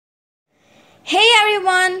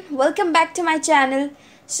everyone, welcome back to my channel.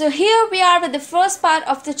 So here we are with the first part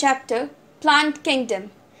of the chapter, Plant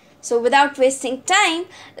Kingdom. So without wasting time,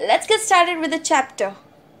 let's get started with the chapter.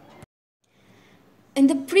 In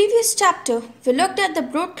the previous chapter, we looked at the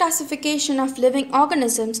broad classification of living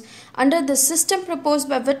organisms under the system proposed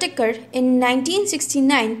by Whittaker in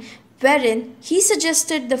 1969, wherein he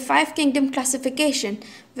suggested the 5-kingdom classification,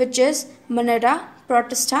 which is Monera,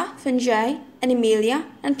 Protista, Fungi, Animalia,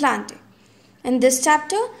 and Plantae. In this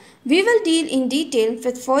chapter, we will deal in detail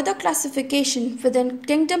with further classification within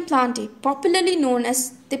kingdom Plantae, popularly known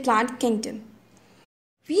as the plant kingdom.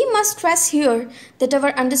 We must stress here that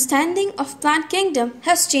our understanding of plant kingdom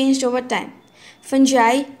has changed over time.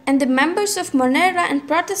 Fungi and the members of Monera and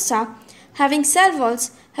Protista having cell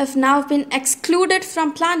walls have now been excluded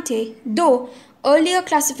from Plantae, though earlier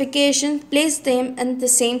classification placed them in the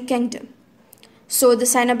same kingdom. So the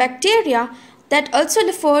cyanobacteria that also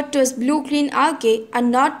referred to as blue-green algae are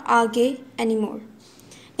not algae anymore.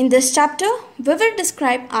 In this chapter, we will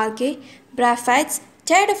describe algae, bryophytes,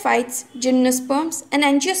 pteridophytes, gymnosperms, and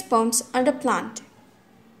angiosperms under plant.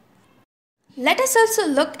 Let us also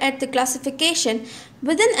look at the classification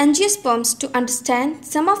within angiosperms to understand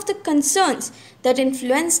some of the concerns that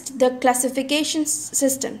influenced the classification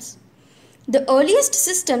systems. The earliest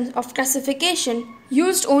systems of classification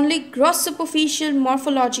used only gross superficial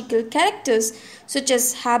morphological characters such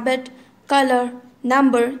as habit, color,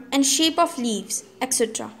 number, and shape of leaves,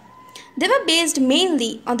 etc. They were based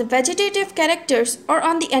mainly on the vegetative characters or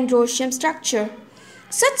on the androecium structure.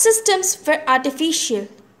 Such systems were artificial.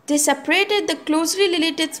 They separated the closely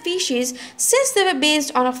related species since they were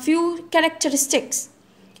based on a few characteristics.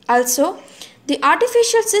 Also, the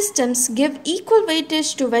artificial systems give equal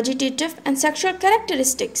weightage to vegetative and sexual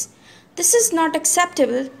characteristics. This is not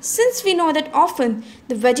acceptable since we know that often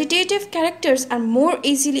the vegetative characters are more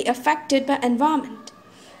easily affected by environment.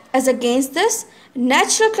 As against this,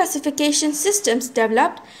 natural classification systems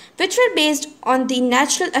developed which were based on the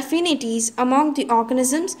natural affinities among the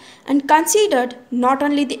organisms and considered not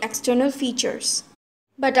only the external features,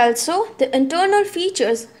 but also the internal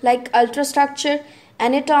features like ultrastructure,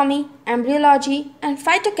 anatomy, embryology, and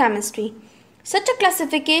phytochemistry. Such a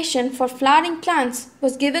classification for flowering plants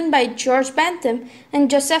was given by George Bentham and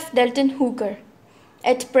Joseph Dalton Hooker.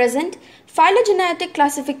 At present, phylogenetic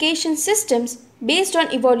classification systems based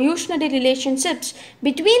on evolutionary relationships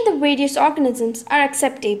between the various organisms are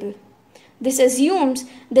acceptable. This assumes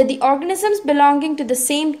that the organisms belonging to the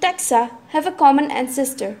same taxa have a common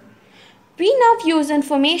ancestor. We now use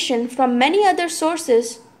information from many other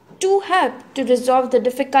sources to help to resolve the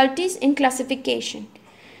difficulties in classification.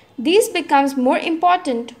 This becomes more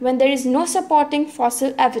important when there is no supporting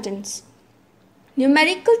fossil evidence.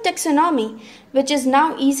 Numerical taxonomy, which is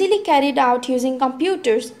now easily carried out using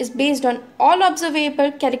computers, is based on all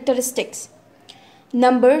observable characteristics.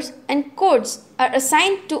 Numbers and codes are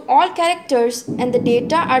assigned to all characters and the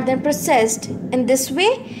data are then processed. In this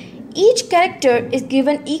way, each character is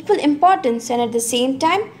given equal importance and at the same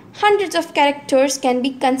time, hundreds of characters can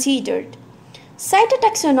be considered.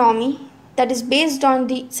 Cytotaxonomy, that is based on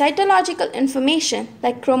the cytological information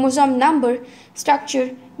like chromosome number,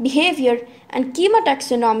 structure, behavior, and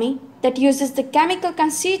chemotaxonomy that uses the chemical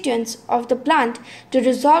constituents of the plant to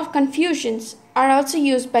resolve confusions are also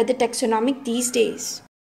used by the taxonomic these days.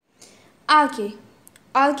 Algae.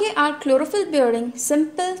 Algae are chlorophyll-bearing,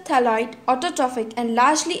 simple, thalloid, autotrophic, and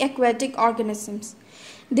largely aquatic organisms.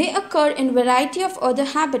 They occur in a variety of other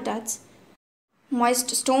habitats, moist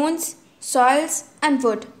stones, soils, and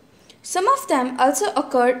wood. Some of them also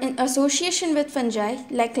occur in association with fungi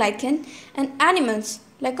like lichen and animals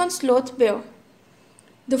like on sloth bear.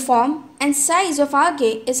 The form and size of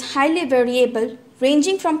algae is highly variable,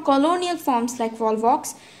 ranging from colonial forms like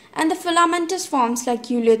volvox and the filamentous forms like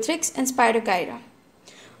Eulothrix and Spirogyra.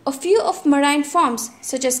 A few of marine forms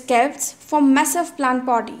such as kelps form massive plant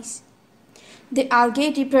bodies. The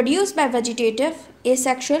algae reproduce by vegetative,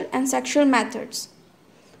 asexual, and sexual methods.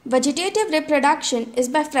 Vegetative reproduction is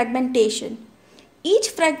by fragmentation. Each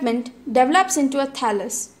fragment develops into a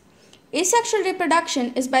thallus. Asexual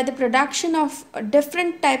reproduction is by the production of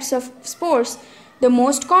different types of spores, the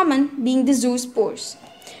most common being the zoospores.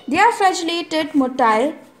 They are flagellated,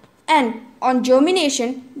 motile, and on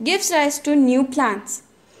germination gives rise to new plants.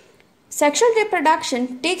 Sexual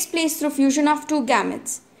reproduction takes place through fusion of two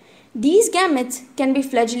gametes. These gametes can be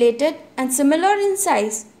flagellated and similar in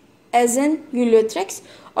size, as in Eulothrix,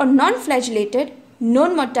 or non-flagellated,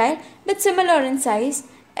 non-motile, but similar in size,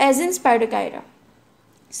 as in Spirogyra.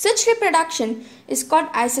 Such reproduction is called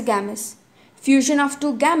isogamous. Fusion of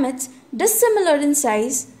two gametes dissimilar in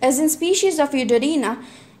size, as in species of Euderina,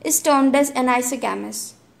 is termed as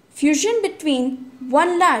anisogamous. Fusion between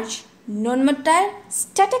one large, non-motile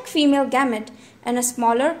static female gamete and a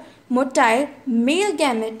smaller, motile male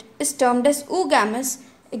gamete is termed as oogamous,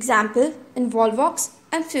 example in volvox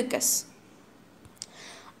and fucus.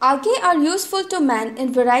 Algae are useful to man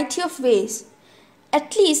in variety of ways.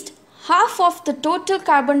 At least half of the total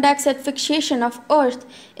carbon dioxide fixation of Earth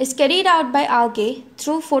is carried out by algae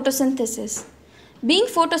through photosynthesis. Being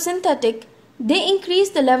photosynthetic, they increase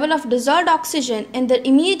the level of dissolved oxygen in their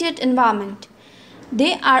immediate environment.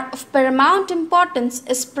 They are of paramount importance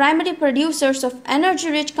as primary producers of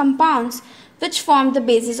energy-rich compounds which form the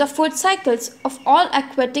basis of food cycles of all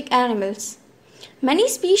aquatic animals. Many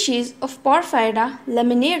species of Porphyra,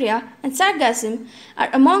 Laminaria, and Sargassum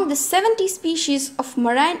are among the 70 species of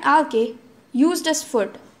marine algae used as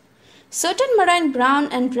food. Certain marine brown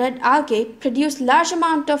and red algae produce large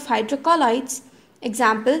amount of hydrocolloids,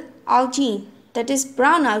 example algine, that is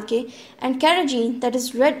brown algae, and carrageen, that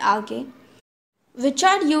is red algae, which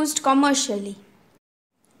are used commercially.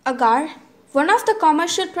 Agar, one of the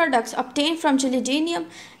commercial products obtained from Gelidium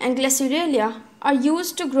and Glyceralia, are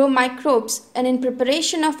used to grow microbes and in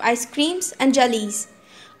preparation of ice creams and jellies.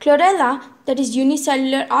 Chlorella, that is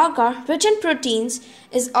unicellular agar rich in proteins,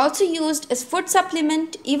 is also used as food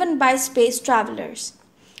supplement even by space travelers.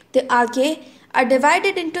 The algae are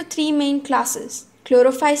divided into three main classes: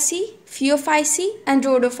 Chlorophyceae, Phaeophyceae, and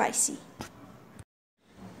Rhodophyceae.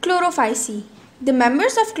 Chlorophyceae. The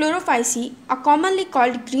members of Chlorophyceae are commonly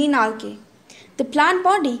called green algae. The plant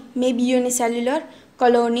body may be unicellular,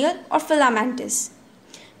 colonial, or filamentous.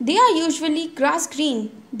 They are usually grass green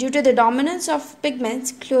due to the dominance of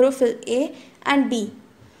pigments chlorophyll A and B.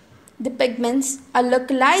 The pigments are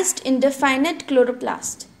localized in definite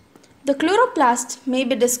chloroplast. The chloroplast may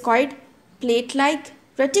be discoid, plate-like,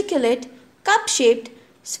 reticulate, cup-shaped,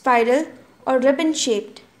 spiral, or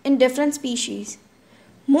ribbon-shaped in different species.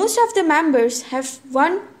 Most of the members have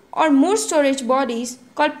one or more storage bodies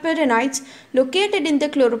called pyrenoids located in the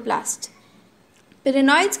chloroplast.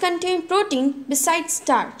 Pyrenoids contain protein besides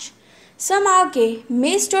starch. Some algae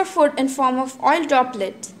may store food in form of oil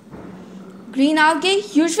droplets. Green algae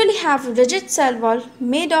usually have a rigid cell wall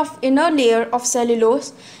made of inner layer of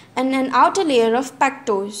cellulose and an outer layer of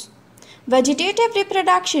pectose. Vegetative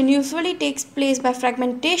reproduction usually takes place by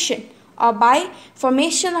fragmentation or by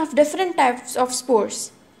formation of different types of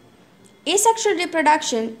spores. Asexual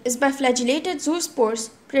reproduction is by flagellated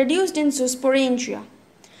zoospores produced in zoosporangia.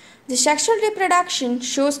 The sexual reproduction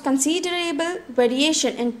shows considerable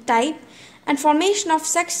variation in type and formation of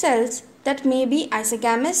sex cells that may be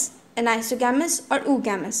isogamous, anisogamous, or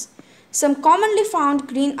oogamous. Some commonly found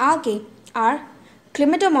green algae are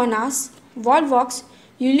Chlamydomonas, Volvox,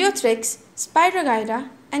 Ureothrix, Spirogyra,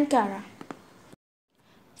 and Cara.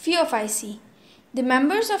 Phaeophyceae. The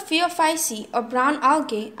members of Phaeophyceae or brown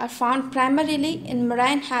algae are found primarily in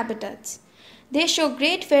marine habitats. They show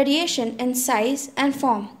great variation in size and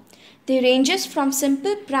form. They ranges from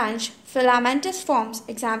simple branch filamentous forms,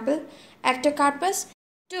 example Ectocarpus,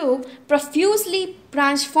 to profusely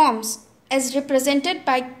branched forms as represented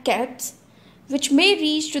by carps, which may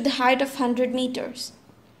reach to the height of 100 meters.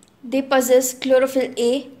 They possess chlorophyll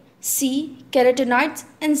A, C, carotenoids,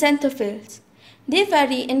 and xanthophylls. They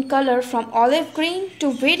vary in color from olive green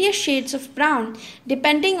to various shades of brown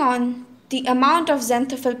depending on the amount of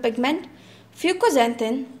xanthophyll pigment,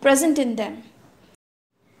 fucoxanthin, present in them.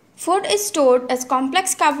 Food is stored as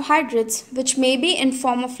complex carbohydrates which may be in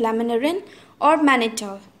form of laminarin or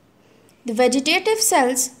mannitol. The vegetative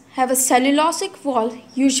cells have a cellulosic wall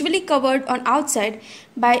usually covered on outside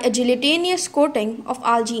by a gelatinous coating of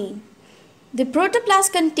algine. The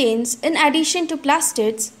protoplast contains, in addition to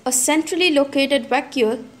plastids, a centrally located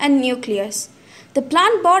vacuole and nucleus. The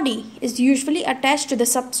plant body is usually attached to the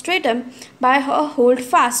substratum by a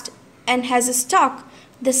holdfast and has a stalk,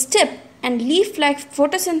 the stip, and leaf-like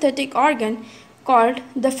photosynthetic organ called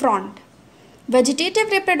the frond.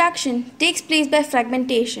 Vegetative reproduction takes place by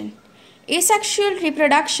fragmentation. Asexual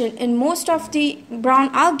reproduction in most of the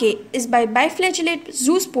brown algae is by biflagellate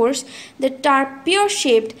zoospores that are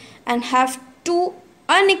pear-shaped and have two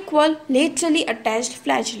unequal laterally attached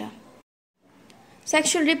flagella.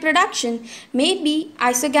 Sexual reproduction may be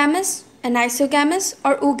isogamous, anisogamous,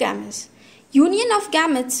 or oogamous. Union of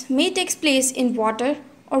gametes may take place in water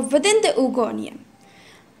or within the oogonium.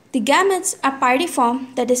 The gametes are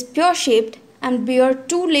pyriform, that is pear-shaped, and bear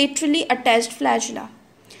two laterally attached flagella.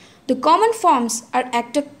 The common forms are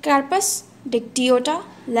Ectocarpus, Dictyota,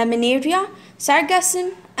 Laminaria,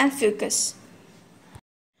 Sargassum, and Fucus.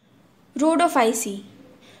 Rhodophyceae.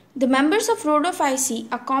 The members of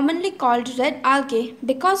Rhodophyceae are commonly called red algae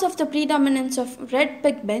because of the predominance of red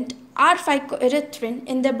pigment R-phycoerythrin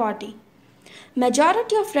in their body.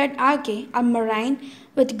 Majority of red algae are marine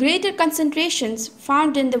with greater concentrations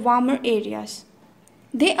found in the warmer areas.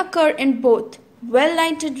 They occur in both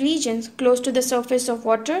well-lighted regions close to the surface of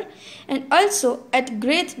water and also at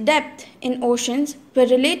great depth in oceans where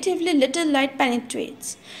relatively little light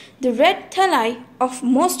penetrates. The red thalli of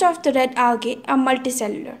most of the red algae are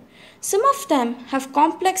multicellular. Some of them have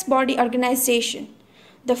complex body organization.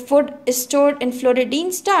 The food is stored in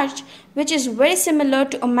fluoridine starch, which is very similar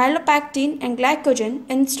to amylopectin and glycogen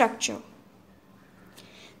in structure.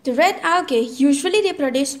 The red algae usually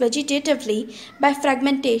reproduce vegetatively by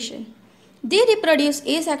fragmentation. They reproduce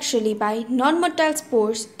asexually by non-motile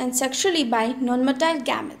spores and sexually by non-motile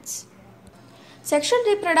gametes. Sexual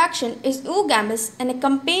reproduction is oogamous and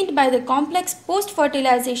accompanied by the complex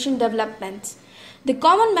post-fertilization developments. The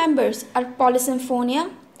common members are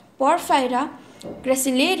Polysymphonia, Porphyra,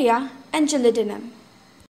 Gracilaria, and Gelidinum.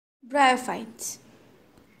 Bryophytes.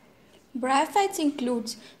 Bryophytes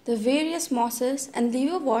includes the various mosses and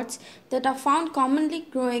liverworts that are found commonly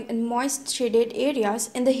growing in moist shaded areas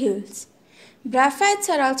in the hills. Bryophytes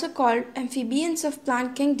are also called amphibians of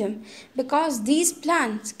plant kingdom because these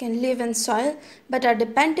plants can live in soil but are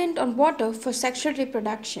dependent on water for sexual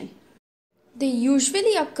reproduction. They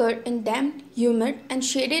usually occur in damp, humid, and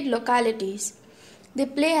shaded localities. They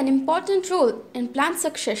play an important role in plant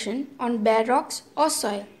succession on bare rocks or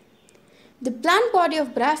soil. The plant body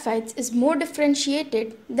of bryophytes is more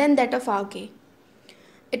differentiated than that of algae.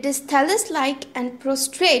 It is thallus-like and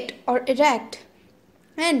prostrate or erect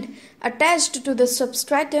and attached to the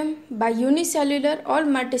substratum by unicellular or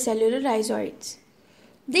multicellular rhizoids.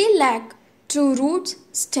 They lack true roots,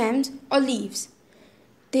 stems, or leaves.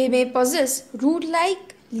 They may possess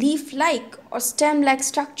root-like, leaf-like, or stem-like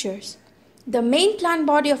structures. The main plant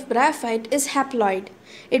body of bryophyte is haploid.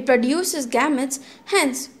 It produces gametes,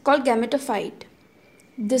 hence called gametophyte.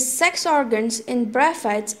 The sex organs in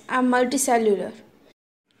bryophytes are multicellular.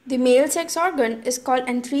 The male sex organ is called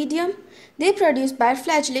antheridium. They produce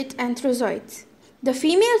biflagellate anthrozoids. The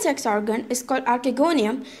female sex organ is called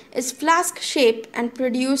archegonium, is flask-shaped and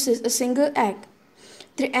produces a single egg.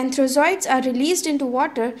 The anthrozoids are released into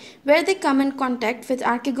water where they come in contact with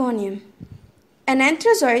archegonium. An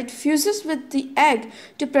anthrozoid fuses with the egg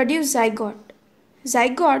to produce zygote.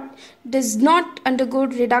 Zygote does not undergo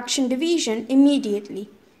reduction division immediately.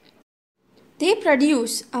 They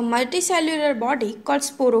produce a multicellular body called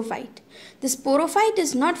sporophyte. The sporophyte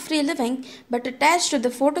is not free-living but attached to the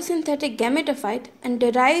photosynthetic gametophyte and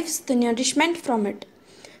derives the nourishment from it.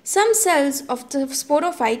 Some cells of the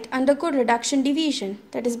sporophyte undergo reduction division,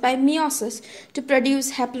 that is by meiosis, to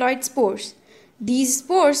produce haploid spores. These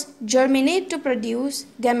spores germinate to produce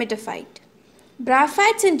gametophyte.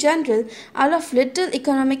 Bryophytes in general are of little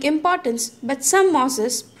economic importance, but some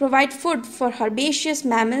mosses provide food for herbaceous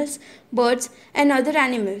mammals, birds, and other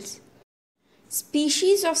animals.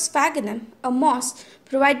 Species of sphagnum, a moss,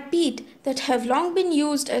 provide peat that have long been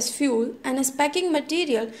used as fuel and as packing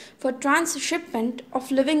material for transshipment of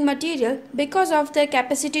living material because of their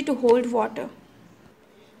capacity to hold water.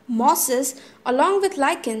 Mosses, along with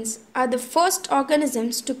lichens, are the first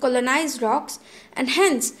organisms to colonize rocks and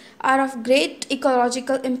hence are of great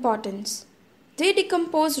ecological importance. They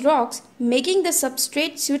decompose rocks, making the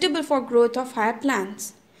substrate suitable for growth of higher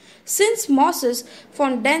plants. Since mosses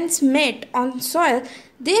form dense mat on soil,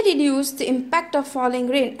 they reduce the impact of falling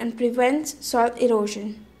rain and prevents soil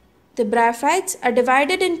erosion. The bryophytes are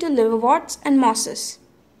divided into liverworts and mosses.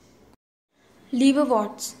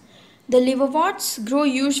 Liverworts. The liverworts grow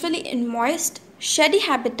usually in moist, shady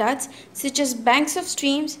habitats such as banks of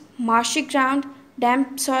streams, marshy ground,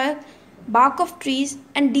 damp soil, bark of trees,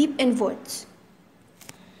 and deep in woods.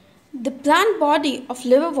 The plant body of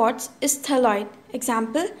liverworts is thalloid,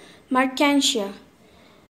 example, Mercantia.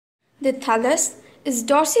 The thallus is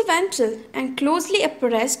dorsiventral and closely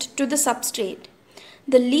appressed to the substrate.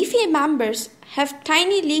 The leafy members have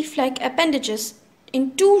tiny leaf-like appendages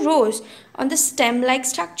in 2 rows on the stem-like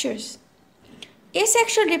structures.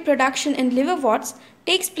 Asexual reproduction in liverworts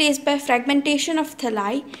takes place by fragmentation of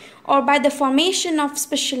thalli or by the formation of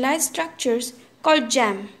specialized structures called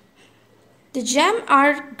gem. The gem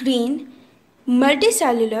are green,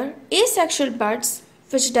 multicellular, asexual buds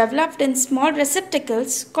which developed in small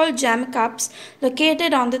receptacles called gem cups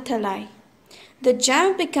located on the thalli. The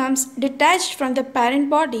gem becomes detached from the parent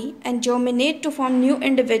body and germinate to form new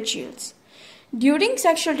individuals. During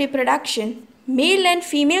sexual reproduction, male and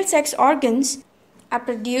female sex organs are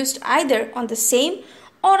produced either on the same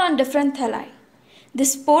or on different thalli. The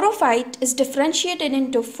sporophyte is differentiated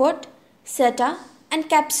into foot, seta, and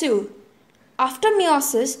capsule. After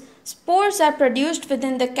meiosis, spores are produced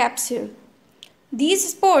within the capsule.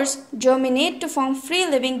 These spores germinate to form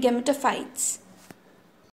free-living gametophytes.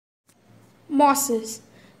 Mosses.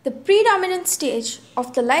 The predominant stage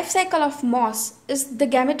of the life cycle of moss is the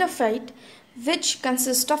gametophyte, which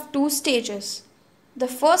consists of two stages. The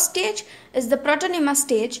first stage is the protonema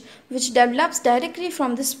stage, which develops directly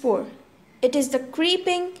from the spore. It is the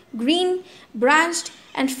creeping, green, branched,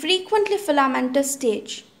 and frequently filamentous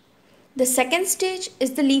stage. The second stage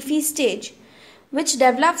is the leafy stage, which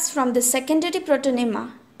develops from the secondary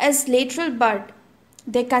protonema as lateral bud.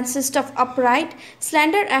 They consist of upright,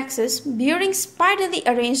 slender axis bearing spirally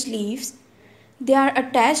arranged leaves. They are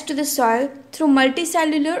attached to the soil through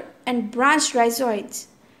multicellular and branched rhizoids.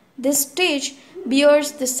 This stage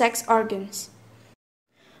bears the sex organs.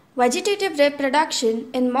 Vegetative reproduction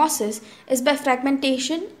in mosses is by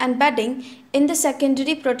fragmentation and budding in the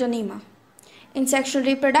secondary protonema. In sexual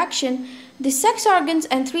reproduction, the sex organs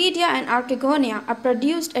antheridia and archegonia are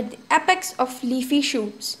produced at the apex of leafy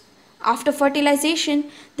shoots. After fertilization,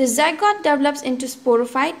 the zygote develops into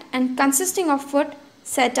sporophyte and consisting of foot,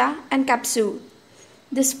 seta, and capsule.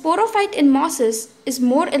 The sporophyte in mosses is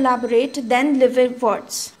more elaborate than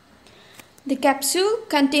liverworts. The capsule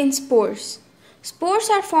contains spores. Spores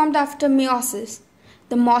are formed after meiosis.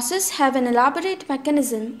 The mosses have an elaborate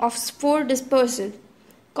mechanism of spore dispersal.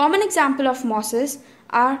 Common examples of mosses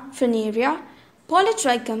are Ferneria,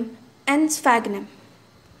 Polytrichum, and Sphagnum.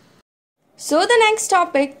 So the next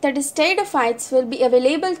topic, that is pteridophytes, will be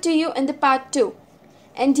available to you in the part 2.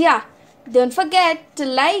 And yeah, don't forget to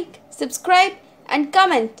like, subscribe and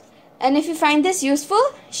comment. And if you find this useful,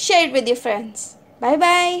 share it with your friends. Bye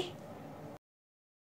bye.